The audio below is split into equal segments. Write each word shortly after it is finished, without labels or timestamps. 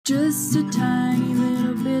Just a tiny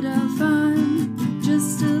little bit of fun.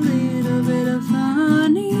 Just a little bit of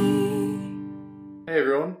funny. Hey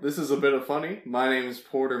everyone, this is A Bit of Funny. My name is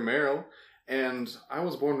Porter Merrill, and I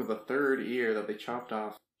was born with a third ear that they chopped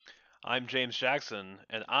off. I'm James Jackson,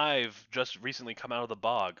 and I've just recently come out of the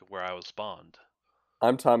bog where I was spawned.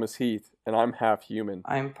 I'm Thomas Heath, and I'm half human.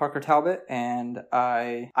 I'm Parker Talbot, and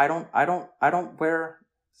I don't wear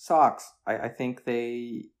socks. I think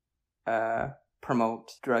they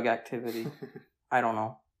promote drug activity. I don't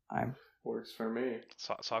know. Works for me.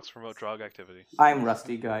 Socks promote drug activity. I'm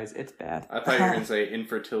rusty, guys. It's bad. I thought you were going to say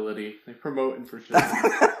infertility. They promote infertility.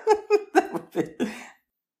 That would be...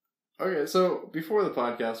 Okay, so before the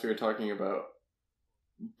podcast we were talking about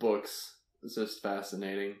books. It's just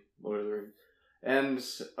fascinating. Lord of the Rings.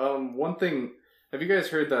 And one thing, have you guys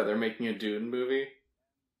heard that they're making a Dune movie?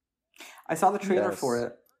 I saw the trailer Yes. for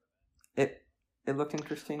it. It looked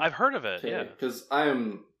interesting. I've heard of it, yeah. Because I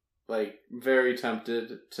am, very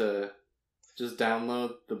tempted to just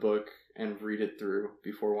download the book and read it through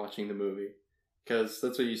before watching the movie. Because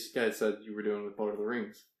that's what you guys said you were doing with Lord of the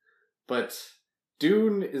Rings. But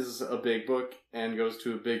Dune is a big book and goes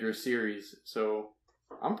to a bigger series, so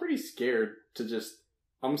I'm pretty scared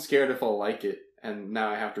I'm scared if I'll like it, and now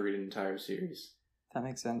I have to read an entire series. That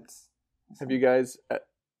makes sense. Have you guys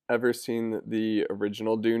ever seen the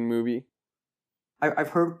original Dune movie? I've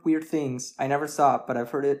heard weird things. I never saw it, but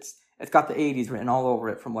I've heard it's got the 80s written all over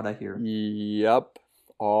it from what I hear. Yep,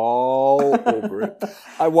 all over it.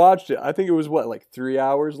 I watched it. I think it was 3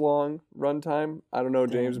 hours long runtime. I don't know,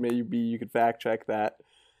 James. Maybe you could fact check that.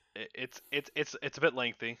 It's a bit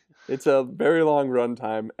lengthy. It's a very long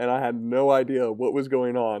runtime, and I had no idea what was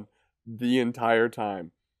going on the entire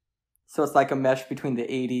time. So it's like a mesh between the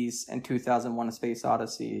 80s and 2001: A Space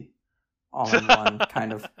Odyssey, all in one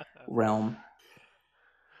kind of realm.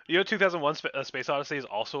 You know, 2001: Space Odyssey is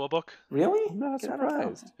also a book. Really? I'm not Get out of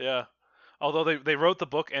town. surprised. Yeah, although they wrote the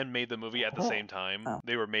book and made the movie at the Oh. same time. Oh.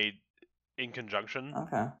 They were made in conjunction.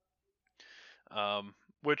 Okay.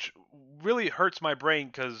 Which really hurts my brain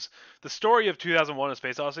because the story of 2001: A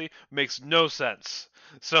Space Odyssey makes no sense.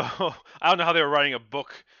 So I don't know how they were writing a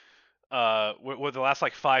book with the last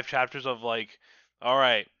 5 chapters of all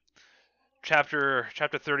right, chapter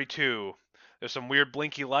 32. There's some weird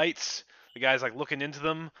blinky lights. The guy's looking into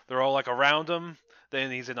them. They're all around him.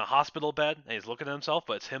 Then he's in a hospital bed and he's looking at himself,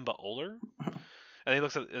 but it's him but older. And he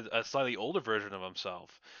looks at a slightly older version of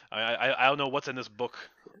himself. I don't know what's in this book.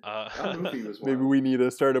 That movie was Maybe wild. we need to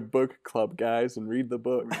start a book club, guys, and read the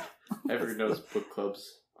book. Everyone knows book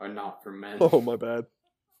clubs are not for men. Oh, my bad.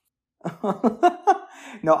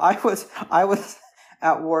 No, I was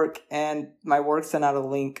at work and my work sent out a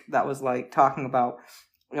link that was talking about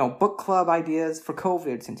book club ideas for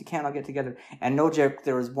COVID since you can't all get together. And no joke,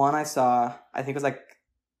 there was one I saw, I think it was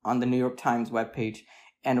on the New York Times webpage,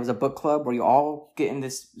 and it was a book club where you all get in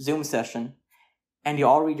this Zoom session and you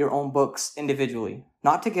all read your own books individually.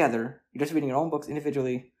 Not together, you're just reading your own books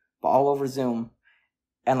individually, but all over Zoom.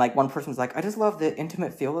 And one person's like, I just love the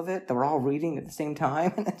intimate feel of it, that we're all reading at the same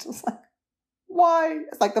time. And it's just why?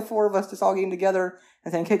 It's the 4 of us just all getting together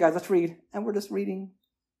and saying, okay guys, let's read. And we're just reading.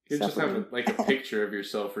 You just have separately. a picture of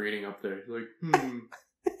yourself reading up there. You're I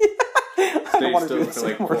don't Stay wanna still do the for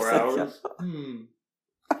same 4 work hours.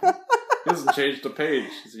 He doesn't change the page.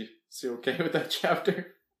 Is he okay with that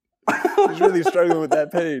chapter? He's really struggling with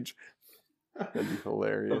that page. That'd be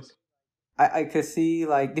hilarious. I could see,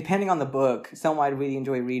 depending on the book, some I'd really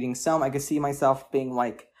enjoy reading. Some I could see myself being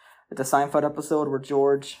the Seinfeld episode where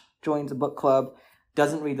George joins a book club,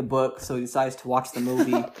 doesn't read the book, so he decides to watch the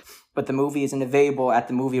movie, but the movie isn't available at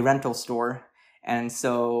the movie rental store. And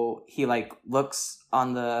so he, looks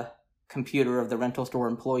on the computer of the rental store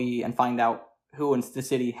employee and find out who in the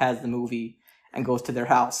city has the movie and goes to their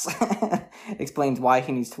house. Explains why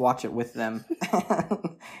he needs to watch it with them.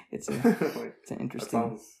 It's an That interesting...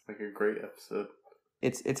 sounds like a great episode.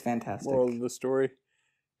 It's fantastic. Moral of the story: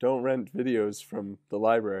 don't rent videos from the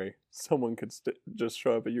library. Someone could just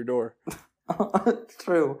show up at your door.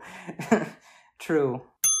 True. True.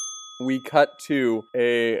 We cut to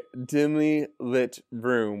a dimly lit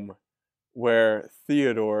room where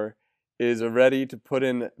Theodore is ready to put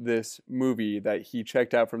in this movie that he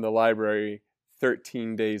checked out from the library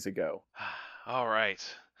 13 days ago. All right,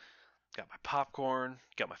 got my popcorn,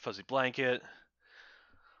 got my fuzzy blanket.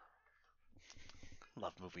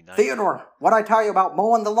 Love movie night. Theodore, what'd I tell you about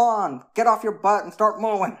mowing the lawn? Get off your butt and start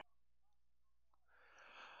mowing.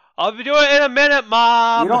 I'll be doing it in a minute,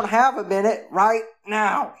 Mom. You don't have a minute right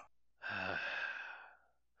now.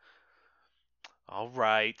 All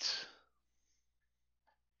right.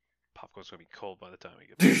 Popcorn's gonna be cold by the time we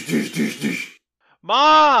get there.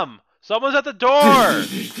 Mom! Someone's at the door!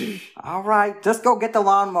 All right, just go get the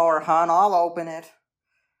lawnmower, hon. I'll open it.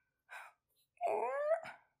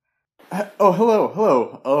 Oh,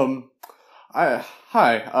 hello. Hi.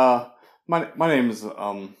 My name's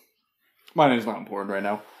not important right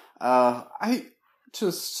now. I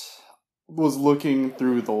just was looking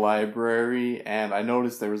through the library and I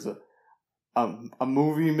noticed there was a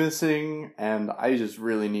movie missing, and I just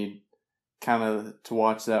really need kind of to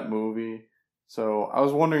watch that movie. So I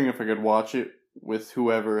was wondering if I could watch it with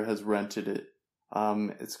whoever has rented it.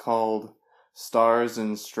 It's called Stars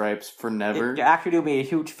and Stripes for Never. You actually do me a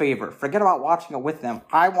huge favor. Forget about watching it with them.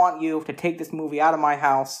 I want you to take this movie out of my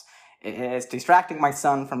house. It's distracting my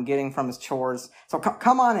son from getting from his chores. So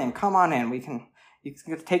come on in. You can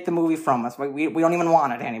take the movie from us. We don't even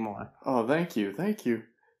want it anymore. Oh, thank you.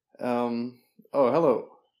 Hello,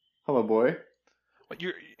 boy. What,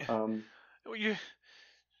 you're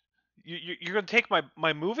gonna take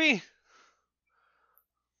my movie?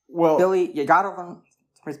 Well, Billy, you gotta learn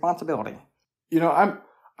responsibility. you know,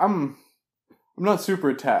 I'm not super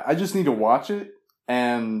attached. I just need to watch it,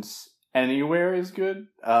 and anywhere is good.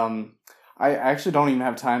 I actually don't even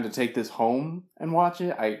have time to take this home and watch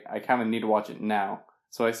it. I kind of need to watch it now.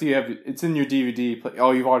 So I see it's in your DVD. Oh,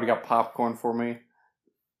 you've already got popcorn for me.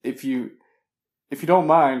 If you don't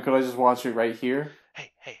mind, could I just watch it right here?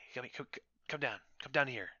 Hey, come down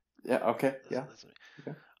here. Yeah. Okay. Yeah. Listen to me.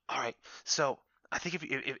 Okay. All right. So I think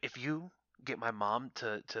if you get my mom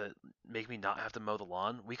to make me not have to mow the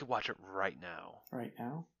lawn, we could watch it right now. Right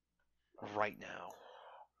now. Right now.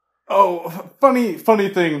 Oh, funny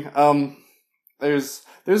thing. There's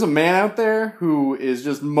a man out there who is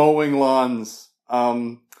just mowing lawns.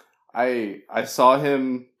 I saw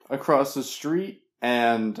him across the street,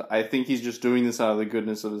 and I think he's just doing this out of the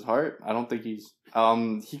goodness of his heart. I don't think he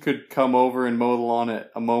could come over and mow the lawn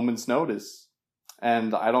at a moment's notice.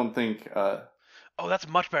 And I don't think, Oh, that's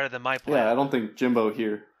much better than my plan. yeah, I don't think Jimbo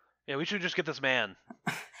here. Yeah, we should just get this man.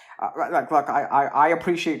 Look, I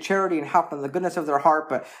appreciate charity and helping the goodness of their heart,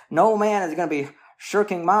 but no man is going to be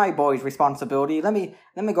shirking my boy's responsibility. Let me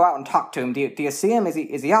go out and talk to him. Do you see him? Is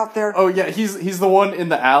he out there? Oh yeah, he's the one in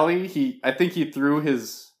the alley. I think he threw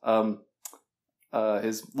his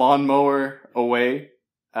lawnmower away.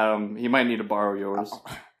 He might need to borrow yours.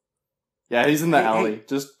 Yeah, he's in the alley. Hey.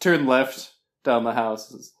 Just turn left down the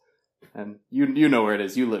house, and you know where it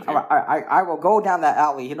is. You live here. I will go down that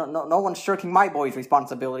alley. No one's shirking my boy's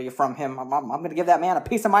responsibility from him. I'm going to give that man a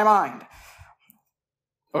piece of my mind.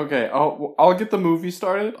 Okay, I'll get the movie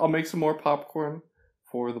started. I'll make some more popcorn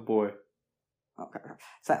for the boy. Okay,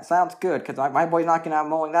 sounds good. Because my boy's not going to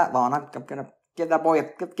mowing that lawn. I'm going to give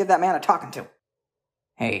that man a talking to.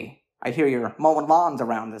 Hey, I hear you're mowing lawns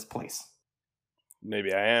around this place.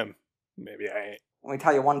 Maybe I am. Maybe I ain't. Let me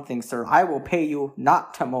tell you one thing, sir. I will pay you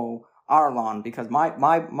not to mow our lawn because my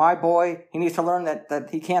boy, he needs to learn that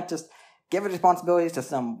he can't just give his responsibilities to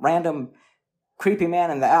some random creepy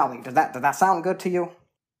man in the alley. Does that sound good to you?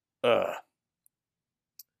 Let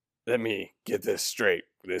me get this straight.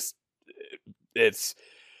 It's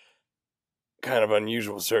kind of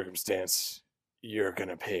unusual circumstance. You're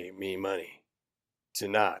gonna pay me money to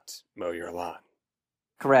not mow your lawn.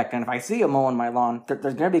 Correct. And if I see you mowing my lawn,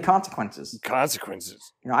 there's gonna be consequences.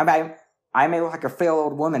 Consequences? You know, I may look like a frail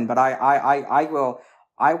old woman, but I will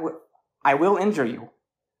injure you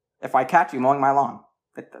if I catch you mowing my lawn.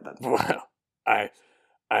 Well, I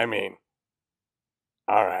mean,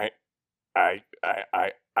 all right. I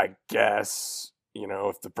guess,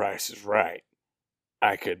 if the price is right,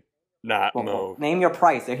 I could not mow. Name your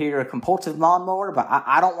price. I hear you're a compulsive lawnmower, but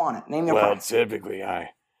I don't want it. Name your price. Well, typically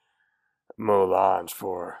I mow lawns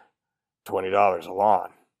for $20 a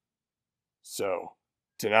lawn. So,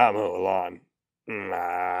 to not mow a lawn,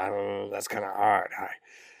 that's kind of hard.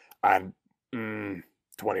 I'm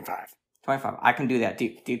 25. 25. I can do that. Do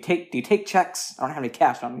you take checks? I don't have any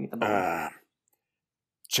cash on me at the moment.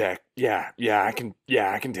 Check. Yeah, I can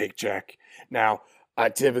take check. Now, I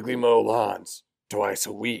typically mow lawns twice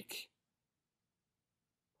a week.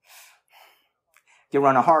 You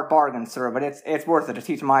run a hard bargain, sir, but it's worth it to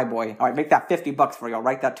teach my boy. All right, make that $50 for you. I'll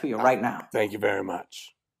write that to you right now. Thank you very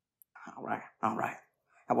much. All right.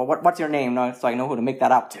 Well, what's your name, so I know who to make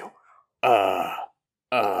that out to?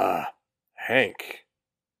 Hank.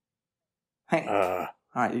 Hank. All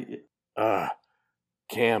right.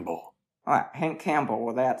 Campbell. All right, Hank Campbell.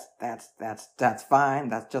 Well, that's fine.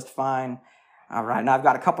 That's just fine. All right, now I've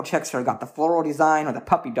got a couple checks here. I've got the floral design or the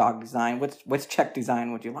puppy dog design. Which check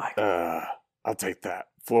design would you like? I'll take that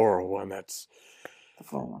floral one. That's the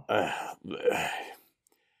floral one.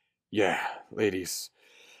 Yeah, ladies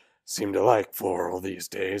seem to like floral these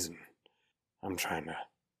days, and I'm trying to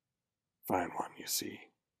find one, you see.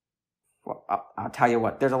 Well, I'll tell you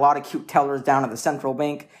what. There's a lot of cute tellers down at the central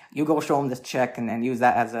bank. You go show them this check and then use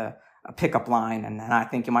that as a pickup line, and then I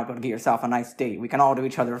think you might be able to get yourself a nice date. We can all do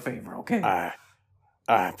each other a favor, okay?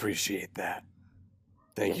 I appreciate that.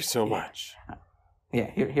 Thank you so much. Yeah,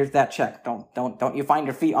 here's that check. Don't you find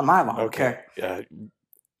your feet on my lawn, okay?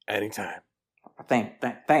 Anytime.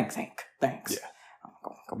 Thanks, Hank. Thanks. Yeah.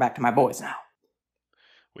 I'll go back to my boys now.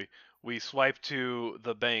 We swipe to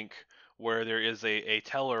the bank where there is a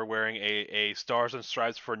teller wearing a Stars and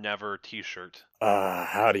Stripes for Never t-shirt.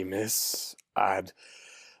 Howdy, miss. I'd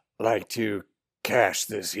like to cash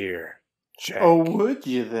this here check. Oh, would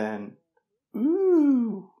you then?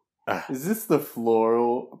 Ooh. Is this the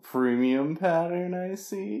floral premium pattern I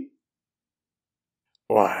see?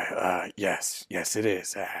 Why, yes, it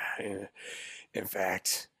is. In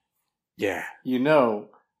fact, yeah. You know,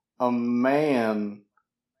 a man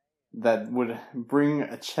that would bring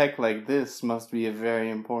a check like this must be a very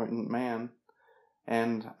important man.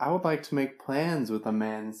 And I would like to make plans with a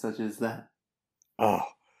man such as that. Oh,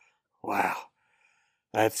 wow.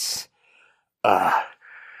 That's,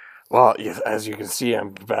 well, as you can see,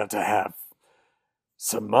 I'm about to have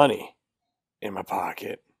some money in my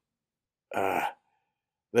pocket.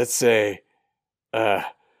 Let's say, I'm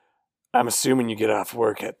assuming you get off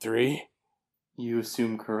work at 3? You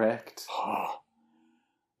assume correct. Oh,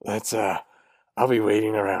 I'll be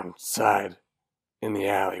waiting around side in the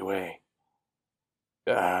alleyway.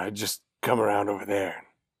 Just come around over there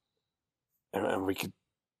and we could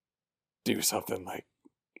do something like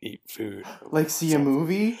eat food. Like see a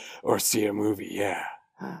movie? Or see a movie, yeah.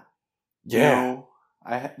 Yeah. You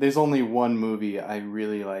know, there's only one movie I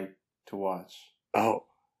really like to watch. Oh,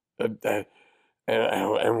 and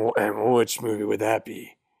which movie would that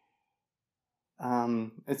be?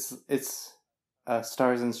 It's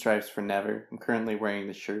Stars and Stripes for Never. I'm currently wearing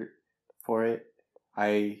the shirt for it.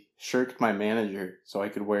 I shirked my manager so I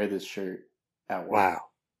could wear this shirt at work. Wow,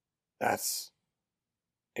 that's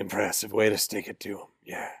impressive. Way to stick it to him.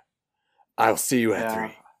 Yeah, I'll see you at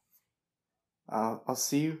 3. I'll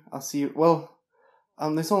see you. Well,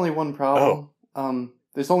 there's only one problem.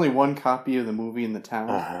 There's only one copy of the movie in the town,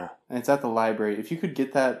 and it's at the library. If you could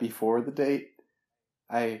get that before the date,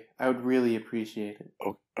 I would really appreciate it.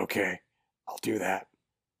 Okay, I'll do that.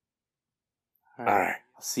 All right.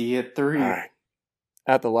 I'll see you at 3. All right.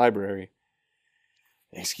 At the library.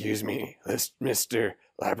 Excuse me, Mr.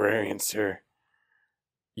 Librarian, sir.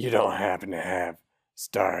 You don't happen to have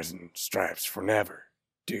Stars and Stripes for Never,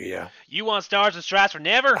 do ya? You want Stars and Stripes for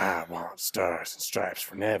Never? I want Stars and Stripes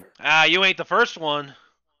for Never. You ain't the first one.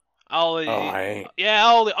 I ain't. Yeah,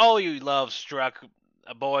 all you love struck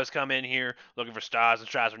boys come in here looking for Stars and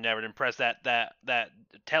Stripes for Never to impress that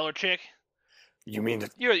teller chick. You mean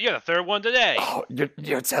You're the third one today. Oh,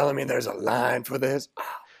 you're telling me there's a line for this?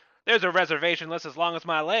 There's a reservation list as long as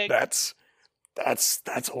my leg. That's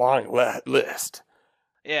a long list.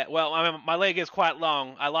 Yeah, well, I mean, my leg is quite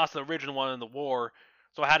long. I lost the original one in the war,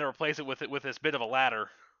 so I had to replace it with this bit of a ladder.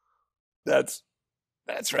 That's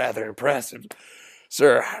rather impressive,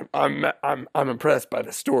 sir. I'm impressed by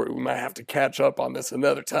the story. We might have to catch up on this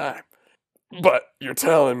another time. But you're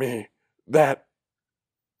telling me that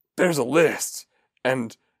there's a list,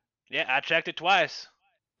 and yeah, I checked it twice.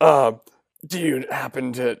 Do you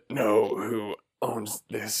happen to know who owns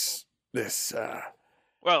this?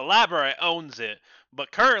 Well, the library owns it,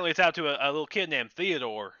 but currently it's out to a little kid named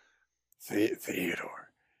Theodore. Theodore.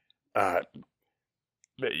 But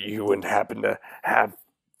you wouldn't happen to have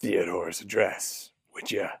Theodore's address,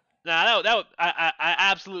 would you? No, that would, I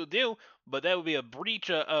absolutely do, but that would be a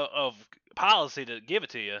breach of policy to give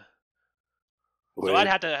it to you. So I'd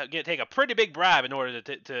have to take a pretty big bribe in order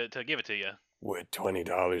to give it to you. Would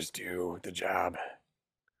 $20 do the job?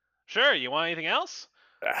 Sure. You want anything else?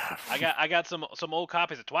 I got some old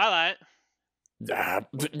copies of Twilight.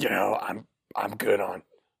 You know, I'm good on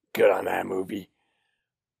that movie.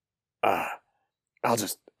 I'll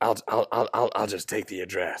just take the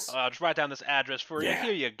address. I'll just write down this address for you.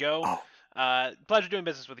 Here you go. Oh. Pleasure doing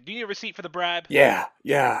business with you. Do you need a receipt for the bribe? Yeah.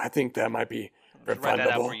 I think that might be refundable. Write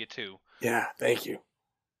that out for you too. Yeah, thank you.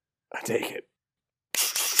 I take it.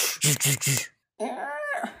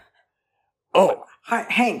 Oh, hi,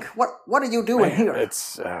 Hank. What are you doing here?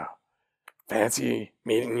 It's fancy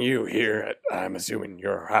meeting you here at, I'm assuming,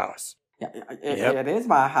 your house. Yeah, it is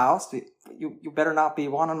my house. You better not be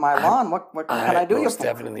wanting my lawn. What can I do you for? I most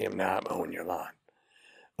definitely am not mowing your lawn.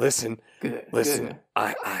 Listen. Good.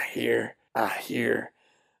 I hear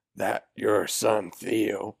that your son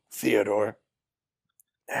Theodore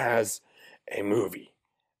has a movie,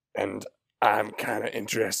 and I'm kind of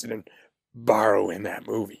interested in borrow in that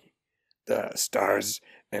movie. The Stars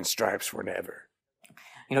and Stripes Were Never.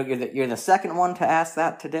 You know, you're the second one to ask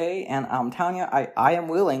that today, and I'm telling you, I am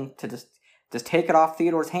willing to just take it off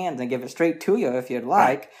Theodore's hands and give it straight to you if you'd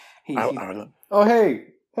like. Oh,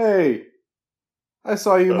 hey! I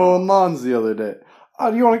saw you mowing lawns the other day.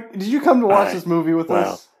 Did you come to watch this movie with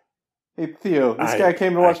us? Hey, Theo, this guy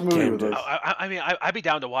came to watch a movie with us. I mean, I'd be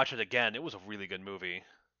down to watch it again. It was a really good movie.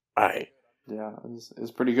 Yeah, it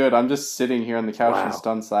was pretty good. I'm just sitting here on the couch in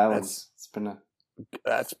stunned silence.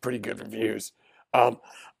 That's pretty good reviews.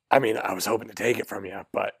 I mean, I was hoping to take it from you,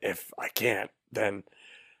 but if I can't, then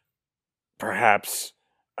perhaps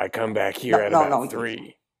I come back here at about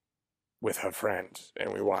 3 with a friend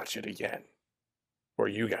and we watch it again. Or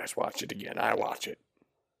you guys watch it again. I watch it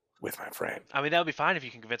with my friend. I mean, that would be fine if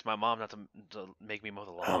you can convince my mom not to make me mow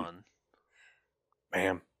the lawn.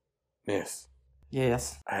 Ma'am, miss.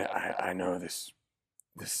 Yes. I know this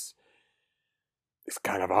is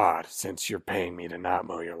kind of odd since you're paying me to not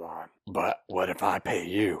mow your lawn. But what if I pay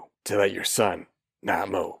you to let your son not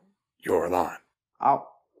mow your lawn?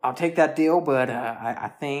 I'll take that deal, but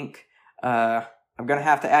I think I'm gonna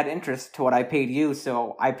have to add interest to what I paid you.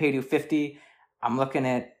 So I paid you $50. I'm looking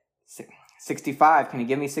at 65. Can you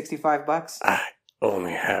give me $65? I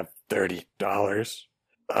only have $30.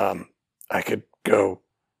 I could go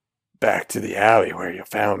back to the alley where you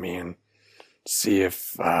found me and see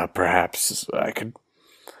if perhaps I could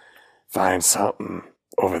find something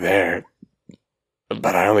over there.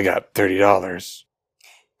 But I only got $30.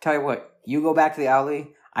 Tell you what, you go back to the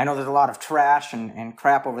alley. I know there's a lot of trash and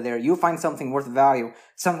crap over there. You find something worth value,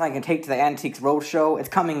 something I can take to the Antiques Roadshow. It's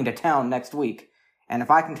coming to town next week. And if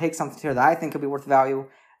I can take something here that I think could be worth value,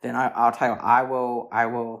 then I'll tell you, I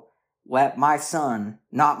will let my son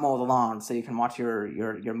not mow the lawn so you can watch your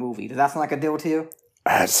movie. Does that sound like a deal to you?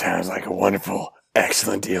 That sounds like a wonderful,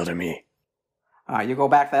 excellent deal to me. You go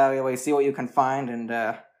back that alleyway, see what you can find, and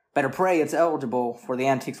better pray it's eligible for the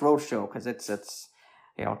Antiques Roadshow, because it's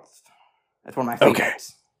one of my favorites. Okay.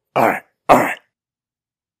 All right.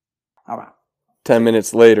 10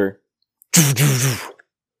 minutes later.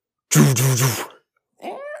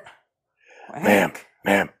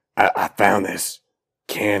 Ma'am, I found this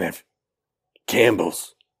can of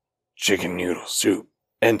Campbell's chicken noodle soup.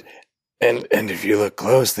 And if you look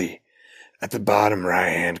closely at the bottom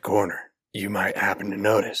right-hand corner, you might happen to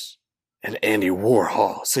notice an Andy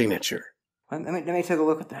Warhol signature. Let me take a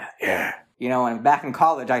look at that. Yeah. You know, and back in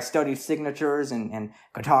college, I studied signatures and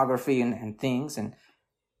cartography and things. And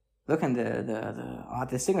looking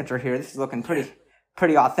the signature here, this is looking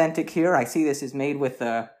pretty authentic here. I see this is made with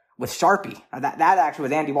Sharpie. That actually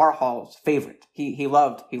was Andy Warhol's favorite. He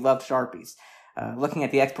loved Sharpies. Looking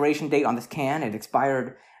at the expiration date on this can, it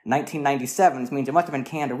expired 1997. This means it must have been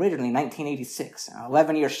canned originally in 1986.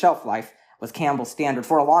 11-year shelf life was Campbell's standard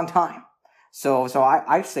for a long time. So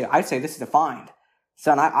I say this is a find.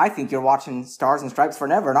 Son, I think you're watching Stars and Stripes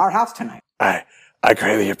Forever in our house tonight. I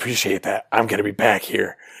greatly appreciate that. I'm going to be back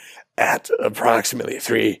here at approximately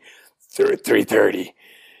 3:30,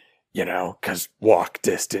 you know, because walk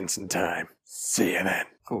distance and time. See you then.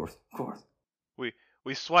 Of course.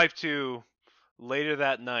 We swipe to later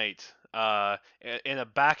that night, in a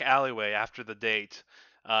back alleyway after the date.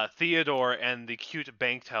 Theodore and the cute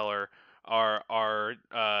bank teller are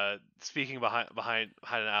speaking behind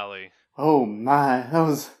an alley. Oh my, that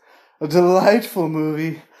was a delightful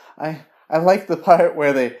movie. I like the part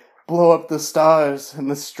where they blow up the stars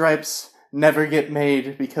and the stripes never get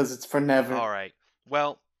made because it's for never. All right.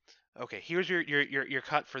 Well, okay. Here's your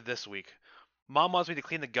cut for this week. Mom wants me to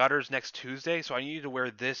clean the gutters next Tuesday, so I need you to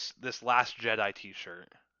wear this Last Jedi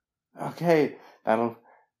T-shirt. Okay, that'll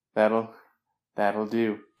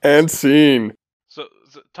do. And scene. So,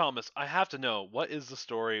 Thomas, I have to know, what is the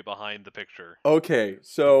story behind the picture? Okay,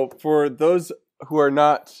 so for those who are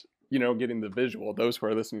not, getting the visual, those who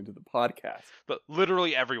are listening to the podcast. But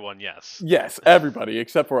literally everyone, yes. Yes, everybody,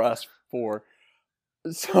 except for us four.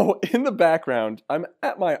 So in the background, I'm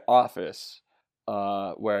at my office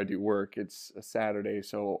where I do work. It's a Saturday,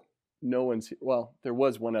 so no one's here. Well, there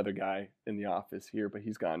was one other guy in the office here, but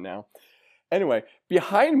he's gone now. Anyway,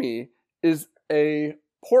 behind me is a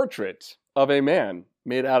portrait of a man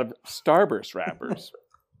made out of Starburst wrappers.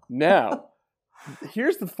 Now,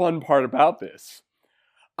 here's the fun part about this.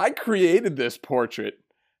 I created this portrait,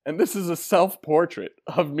 and this is a self-portrait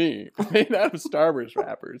of me made out of Starburst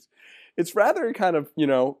wrappers. It's rather kind of,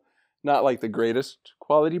 not like the greatest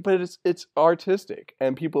quality, but it's artistic,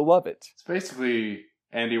 and people love it. It's basically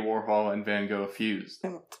Andy Warhol and Van Gogh fused.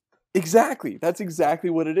 Exactly. That's exactly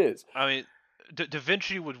what it is. I mean, Da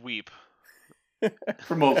Vinci would weep.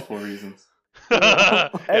 For multiple reasons.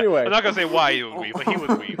 Anyway. I'm not gonna say why he would weep, but he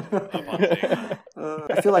would weep upon seeing that.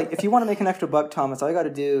 I feel like if you want to make an extra buck, Thomas, all you got to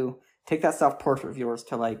do, take that self-portrait of yours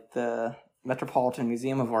to like the Metropolitan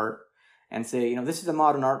Museum of Art and say, you know, this is a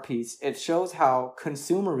modern art piece. It shows how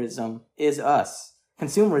consumerism is us.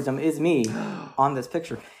 Consumerism is me on this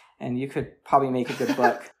picture. And you could probably make a good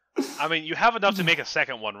buck. I mean, you have enough to make a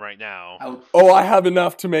second one right now. Oh, I have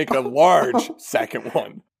enough to make a large second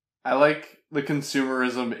one. I like the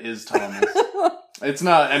consumerism is Thomas. It's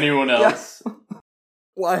not anyone else.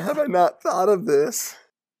 Why have I not thought of this?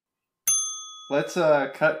 Let's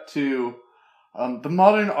cut to the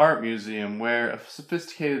Modern Art Museum, where a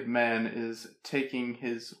sophisticated man is taking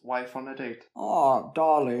his wife on a date. Oh,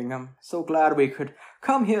 darling, I'm so glad we could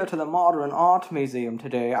come here to the Modern Art Museum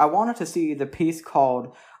today. I wanted to see the piece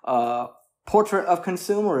called Portrait of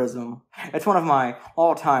Consumerism. It's one of my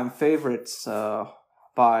all-time favorites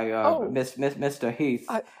by Mr. Heath.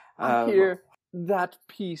 I hear that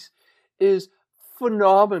piece is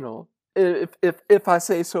phenomenal. If I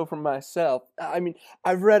say so for myself. I mean,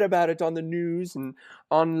 I've read about it on the news and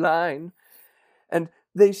online, and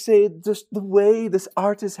they say just the way this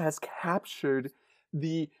artist has captured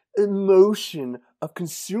the emotion of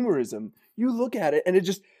consumerism. You look at it and it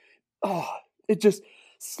just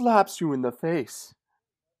slaps you in the face.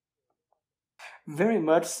 Very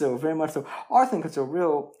much so, very much so. I think it's a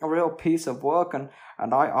real piece of work, and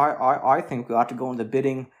I think we ought to go in the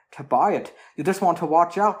bidding to buy it. You just want to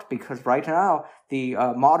watch out, because right now the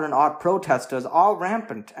modern art protesters are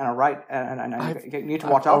rampant, and you need to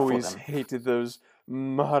watch out for them. I've always hated those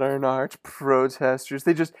modern art protesters.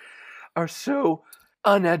 They just are so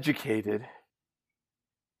uneducated.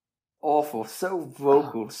 Awful, so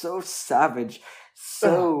vocal, so savage,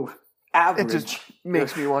 so average. It just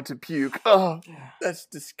makes me want to puke. Oh, that's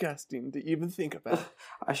disgusting to even think about.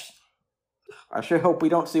 I sure hope we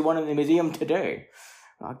don't see one in the museum today.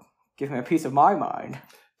 Give me a piece of my mind.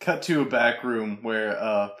 Cut to a back room where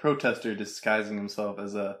a protester disguising himself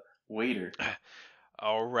as a waiter.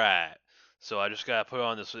 All right, so I just gotta put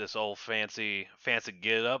on this old fancy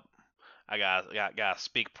get up. I gotta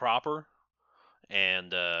speak proper,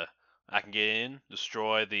 and I can get in,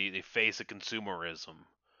 destroy the face of consumerism,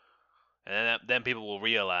 and then people will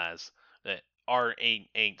realize that art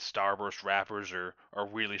ain't starburst wrappers or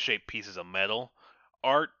weirdly shaped pieces of metal.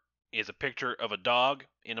 Art is a picture of a dog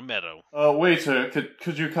in a meadow. Waiter,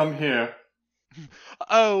 could you come here?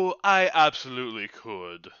 Oh, I absolutely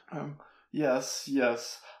could. Yes.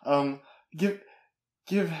 Give.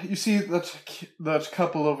 You see that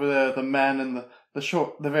couple over there, the man and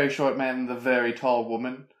the very short man and the very tall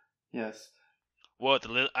woman? Yes. What,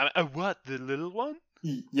 the little one?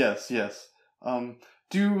 Yes.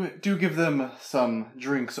 Do give them some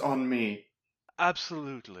drinks on me.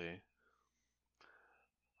 Absolutely.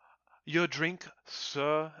 Your drink,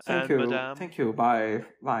 sir Thank and you, madame. thank you,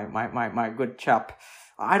 my good chap.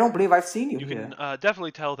 I don't believe I've seen you You here. can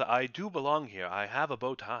definitely tell that I do belong here. I have a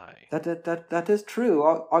bow tie. That is true.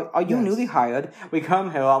 Are you Yes. newly hired? We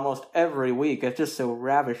come here almost every week. It's just so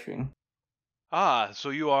ravishing. Ah, so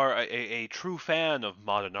you are a true fan of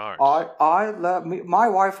modern art. I love my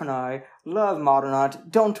wife and I love modern art,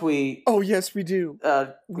 don't we? Oh, yes, we do.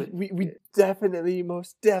 We definitely,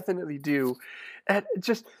 most definitely do. And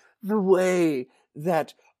just the way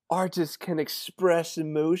that artists can express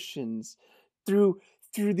emotions through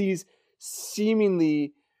these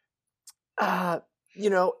seemingly,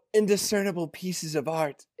 indiscernible pieces of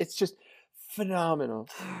art. It's just phenomenal.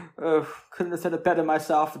 Oh, couldn't have said it better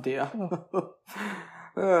myself, dear.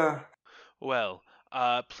 Well,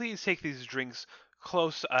 please take these drinks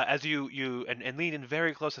close as you and lean in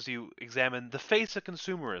very close as you examine The Face of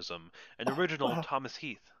Consumerism, an original Thomas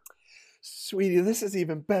Heath. Sweetie, this is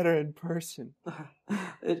even better in person.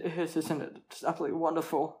 It is, isn't it? It's absolutely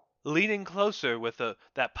wonderful. Leaning closer with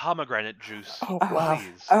that pomegranate juice. Oh, wow.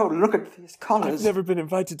 Please. Oh, look at these colors. I've never been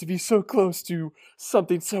invited to be so close to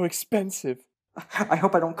something so expensive. I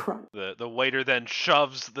hope I don't cry. The waiter then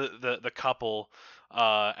shoves the couple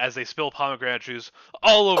as they spill pomegranate juice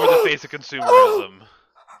all over the Face of Consumerism.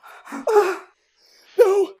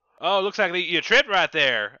 No! Oh, looks like you tripped right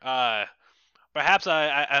there. Perhaps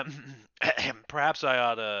perhaps I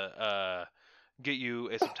ought to get you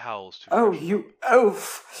some towels to Oh, freshen you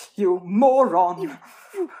oaf! You moron!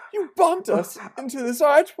 You bumped us into this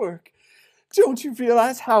artwork. Don't you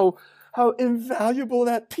realize how invaluable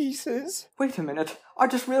that piece is? Wait a minute. I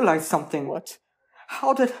just realized something. What?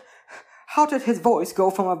 How did his voice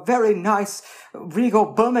go from a very nice, regal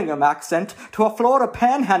Birmingham accent to a Florida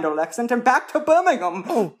Panhandle accent and back to Birmingham?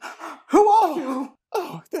 Oh. Who are you?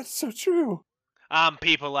 Oh, that's so true. I'm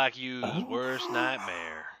people like you's worst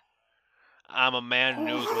nightmare. I'm a man who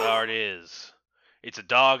knows what art is. It's a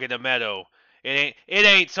dog in a meadow. It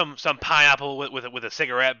ain't some pineapple with a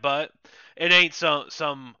cigarette butt. It ain't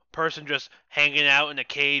some person just hanging out in a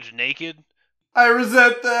cage naked. I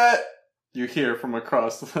resent that. You hear from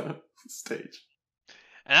across the stage.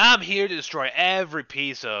 And I'm here to destroy every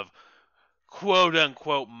piece of quote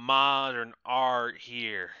unquote modern art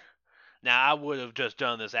here. Now I would have just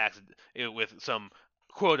done this with some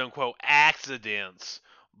quote unquote accidents,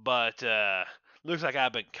 but looks like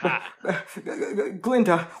I've been caught.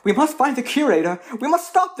 Glinda, we must find the curator. We must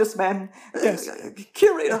stop this man. Yes.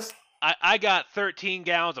 Curator. I got 13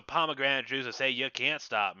 gallons of pomegranate juice to say you can't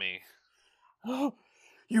stop me. Oh,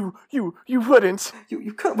 you wouldn't.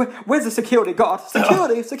 You couldn't. Where's the security guard?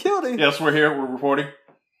 Security. Yes, we're here. We're reporting.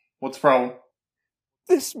 What's the problem?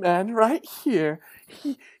 This man right here,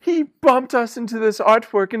 he bumped us into this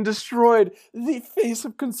artwork and destroyed the face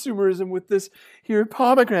of consumerism with this here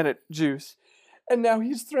pomegranate juice. And now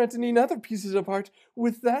he's threatening other pieces of art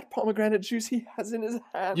with that pomegranate juice he has in his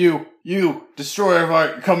hand. You, destroyer of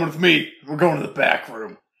art, you're coming with me. We're going to the back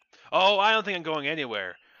room. Oh, I don't think I'm going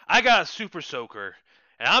anywhere. I got a super soaker,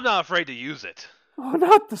 and I'm not afraid to use it. Oh,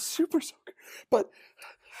 not the super soaker, but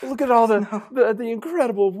look at all the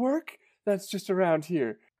incredible work that's just around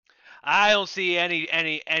here. I don't see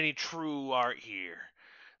any true art here.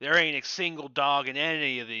 There ain't a single dog in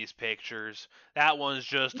any of these pictures. That one's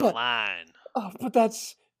just a line. Oh, but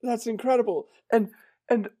that's incredible. And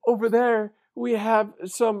over there we have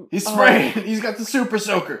some. He's spraying. He's got the super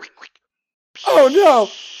soaker. Oh no!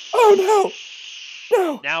 Oh no!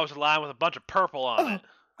 No! Now it's a line with a bunch of purple on it.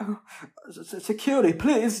 Security,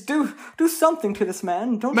 please do something to this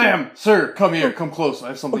man. Don't Ma'am, sir, come here. Come close. I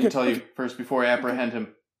have something to tell you first before I apprehend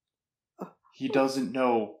him. He doesn't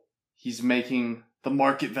know he's making the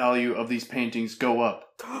market value of these paintings go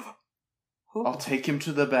up. I'll take him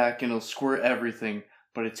to the back and he'll squirt everything,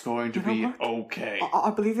 but it's going to be okay. I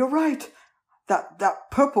believe you're right.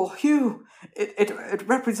 That purple hue, it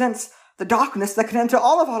represents the darkness that can enter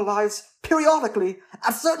all of our lives periodically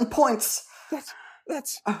at certain points.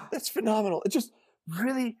 That's phenomenal. It just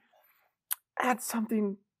really adds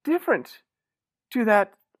something different to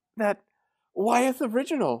that Wyeth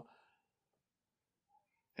original.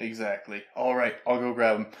 Exactly. All right, I'll go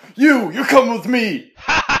grab him. You come with me.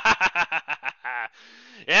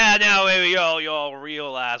 Yeah, now maybe y'all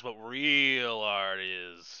realize what real art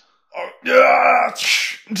is.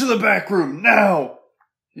 To the back room now.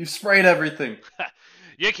 You've sprayed everything.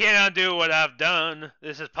 You can't undo what I've done.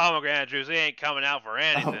 This is pomegranate juice. It ain't coming out for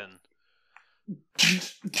anything.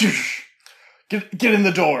 Get in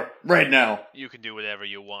the door right now. You can do whatever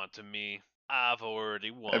you want to me. I've already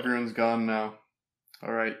won. Everyone's gone now.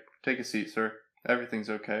 All right, take a seat, sir. Everything's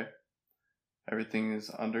okay. Everything is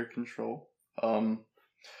under control.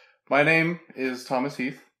 My name is Thomas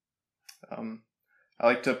Heath. I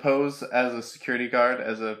like to pose as a security guard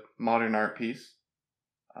as a modern art piece.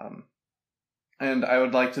 And I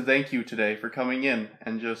would like to thank you today for coming in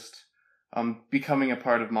and just becoming a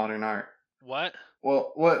part of modern art. What?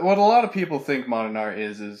 Well, what a lot of people think modern art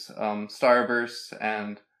is starbursts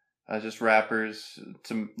and just wrappers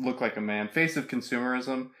to look like a man. Face of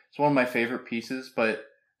Consumerism. It's one of my favorite pieces, but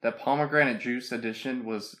that pomegranate juice edition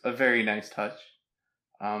was a very nice touch.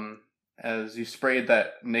 As you sprayed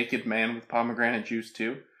that naked man with pomegranate juice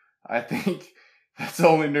too, I think that's the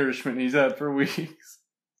only nourishment he's had for weeks.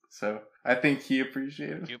 So I think he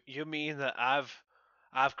appreciated it. You mean that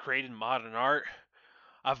I've created modern art?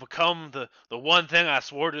 I've become the one thing I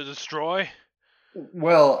swore to destroy?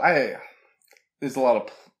 Well, there's a lot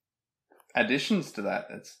of additions to that.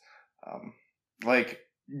 It's like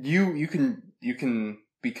you can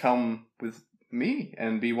become with me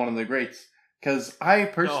and be one of the greats. Because I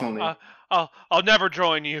personally, No, I'll never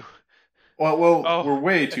join you. Well, we're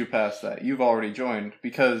way too past that. You've already joined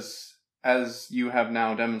because, as you have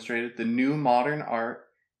now demonstrated, the new modern art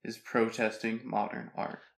is protesting modern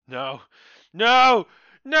art. No.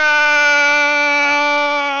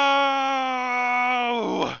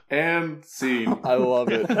 And scene. I love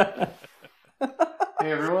it.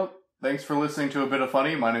 Hey everyone, thanks for listening to A Bit of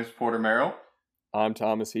Funny. My name's Porter Merrill. I'm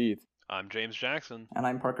Thomas Heath. I'm James Jackson. And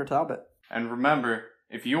I'm Parker Talbot. And remember,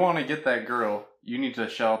 if you want to get that girl, you need to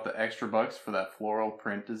shell out the extra bucks for that floral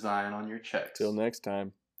print design on your checks. Till next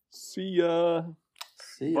time. See ya.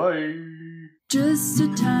 See ya. Bye. Just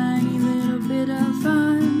a tiny little bit of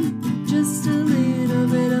fun, just a little